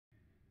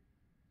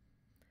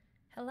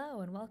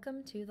Hello and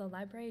welcome to the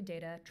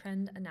LibraryData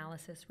Trend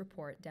Analysis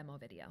Report demo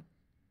video.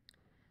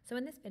 So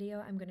in this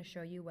video, I'm going to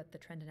show you what the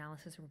trend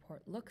analysis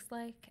report looks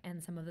like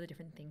and some of the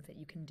different things that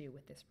you can do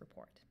with this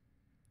report.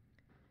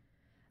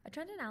 A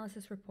trend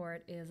analysis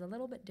report is a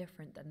little bit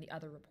different than the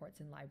other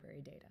reports in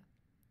LibraryData.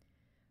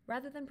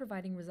 Rather than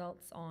providing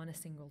results on a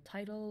single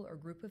title or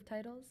group of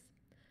titles,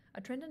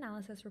 a trend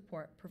analysis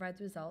report provides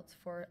results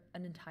for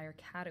an entire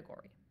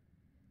category.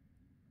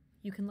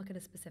 You can look at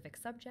a specific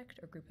subject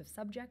or group of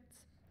subjects,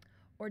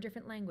 or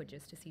different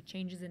languages to see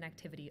changes in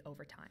activity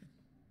over time.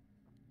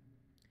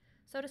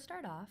 So to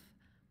start off,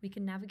 we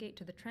can navigate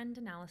to the Trend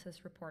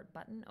Analysis Report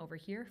button over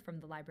here from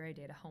the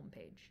LibraryData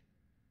homepage.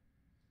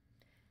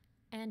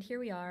 And here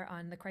we are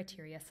on the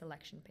criteria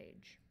selection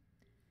page.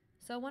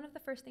 So one of the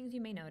first things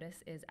you may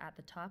notice is at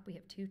the top we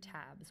have two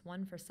tabs,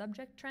 one for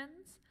subject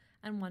trends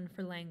and one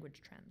for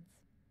language trends.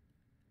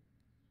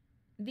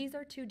 These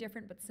are two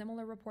different but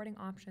similar reporting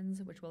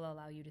options which will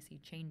allow you to see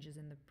changes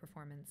in the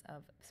performance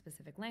of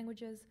specific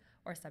languages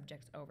or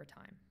subjects over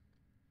time.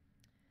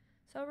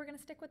 So we're going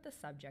to stick with the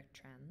subject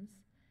trends,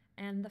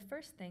 and the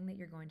first thing that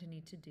you're going to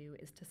need to do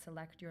is to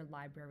select your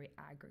library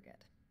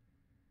aggregate.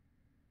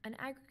 An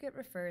aggregate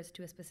refers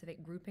to a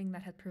specific grouping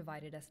that has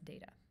provided us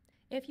data.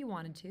 If you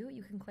wanted to,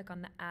 you can click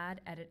on the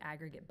Add Edit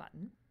Aggregate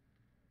button,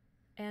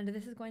 and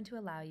this is going to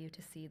allow you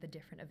to see the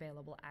different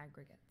available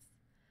aggregates.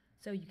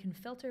 So you can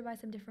filter by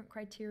some different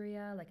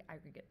criteria like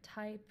aggregate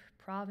type,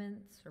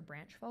 province, or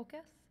branch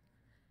focus.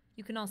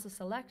 You can also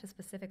select a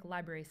specific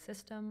library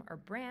system or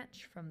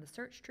branch from the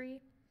search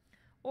tree,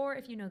 or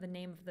if you know the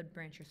name of the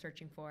branch you're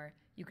searching for,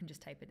 you can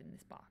just type it in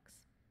this box.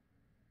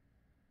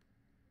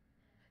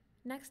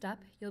 Next up,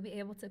 you'll be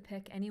able to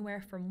pick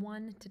anywhere from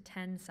 1 to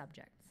 10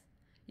 subjects.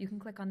 You can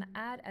click on the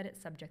Add Edit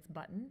Subjects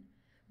button,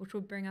 which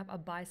will bring up a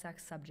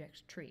bisect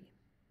subject tree.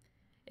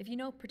 If you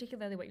know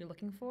particularly what you're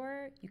looking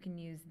for, you can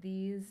use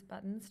these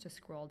buttons to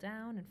scroll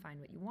down and find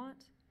what you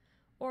want,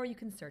 or you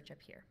can search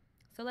up here.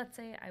 So let's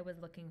say I was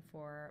looking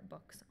for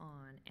books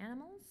on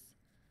animals.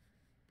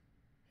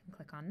 I can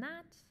click on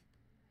that.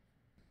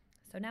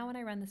 So now when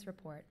I run this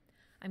report,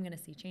 I'm going to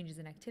see changes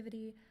in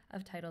activity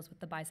of titles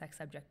with the bisect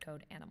subject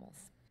code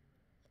animals.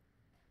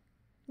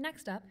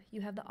 Next up,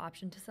 you have the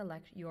option to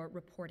select your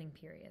reporting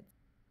periods.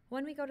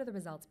 When we go to the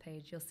results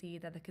page, you'll see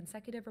that the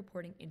consecutive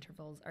reporting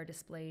intervals are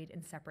displayed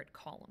in separate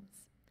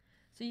columns.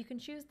 So you can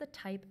choose the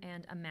type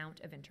and amount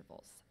of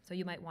intervals. So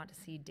you might want to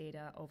see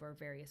data over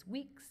various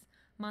weeks,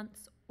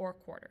 months, or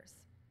quarters.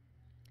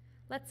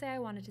 Let's say I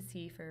wanted to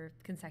see for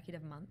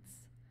consecutive months.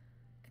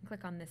 I can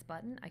click on this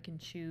button. I can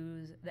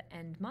choose the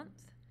end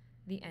month,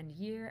 the end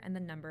year, and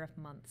the number of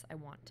months I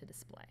want to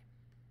display.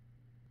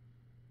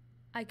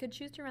 I could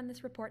choose to run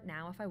this report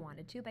now if I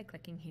wanted to by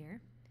clicking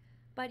here.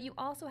 But you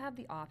also have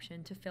the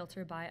option to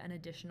filter by an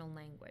additional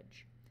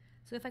language.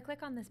 So if I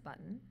click on this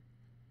button,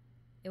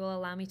 it will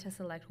allow me to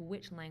select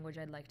which language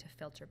I'd like to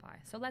filter by.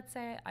 So let's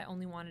say I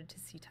only wanted to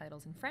see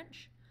titles in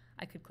French.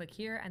 I could click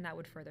here and that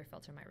would further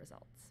filter my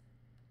results.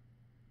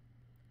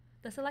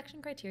 The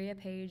selection criteria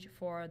page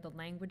for the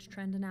language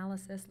trend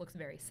analysis looks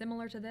very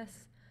similar to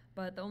this,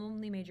 but the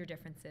only major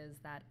difference is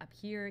that up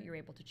here you're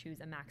able to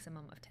choose a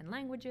maximum of 10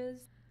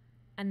 languages,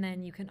 and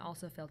then you can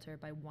also filter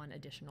by one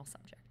additional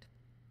subject.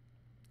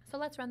 So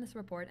let's run this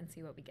report and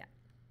see what we get.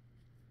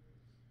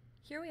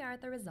 Here we are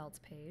at the results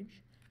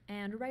page,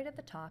 and right at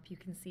the top you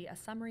can see a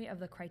summary of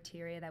the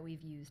criteria that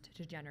we've used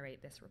to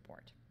generate this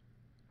report.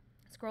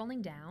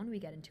 Scrolling down, we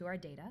get into our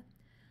data.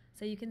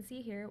 So you can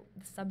see here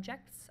the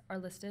subjects are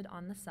listed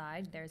on the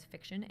side. There's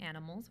fiction,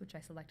 animals, which I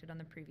selected on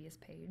the previous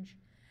page,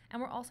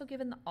 and we're also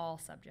given the all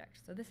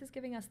subjects. So this is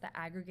giving us the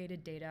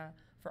aggregated data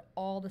for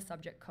all the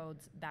subject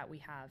codes that we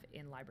have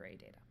in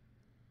LibraryData.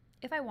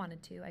 If I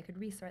wanted to, I could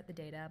resort the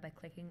data by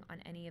clicking on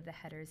any of the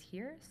headers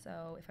here.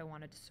 So if I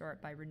wanted to sort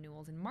by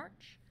renewals in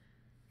March,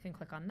 I can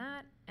click on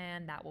that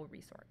and that will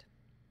resort.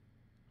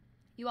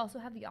 You also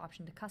have the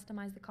option to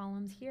customize the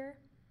columns here.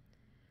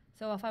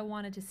 So if I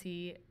wanted to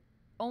see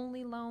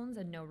only loans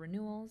and no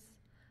renewals,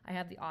 I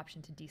have the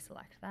option to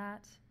deselect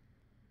that.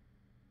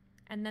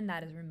 And then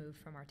that is removed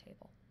from our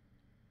table.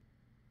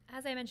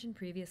 As I mentioned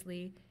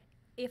previously,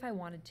 if I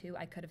wanted to,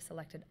 I could have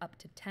selected up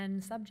to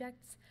 10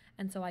 subjects,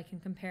 and so I can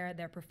compare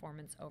their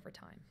performance over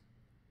time.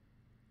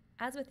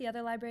 As with the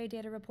other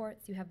LibraryData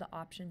reports, you have the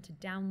option to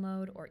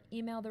download or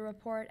email the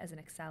report as an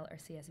Excel or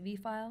CSV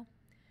file.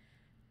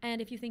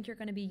 And if you think you're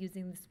going to be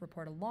using this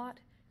report a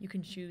lot, you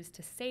can choose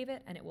to save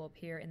it and it will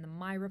appear in the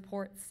My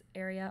Reports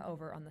area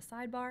over on the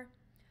sidebar,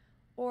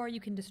 or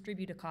you can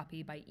distribute a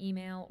copy by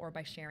email or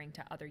by sharing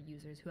to other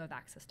users who have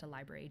access to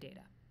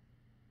LibraryData.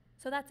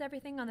 So that's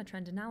everything on the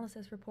trend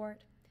analysis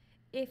report.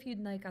 If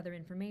you'd like other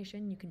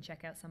information, you can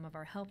check out some of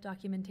our help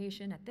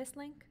documentation at this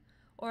link,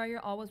 or you're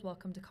always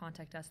welcome to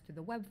contact us through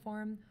the web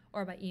form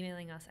or by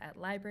emailing us at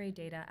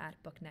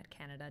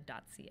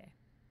librarydata@booknetcanada.ca.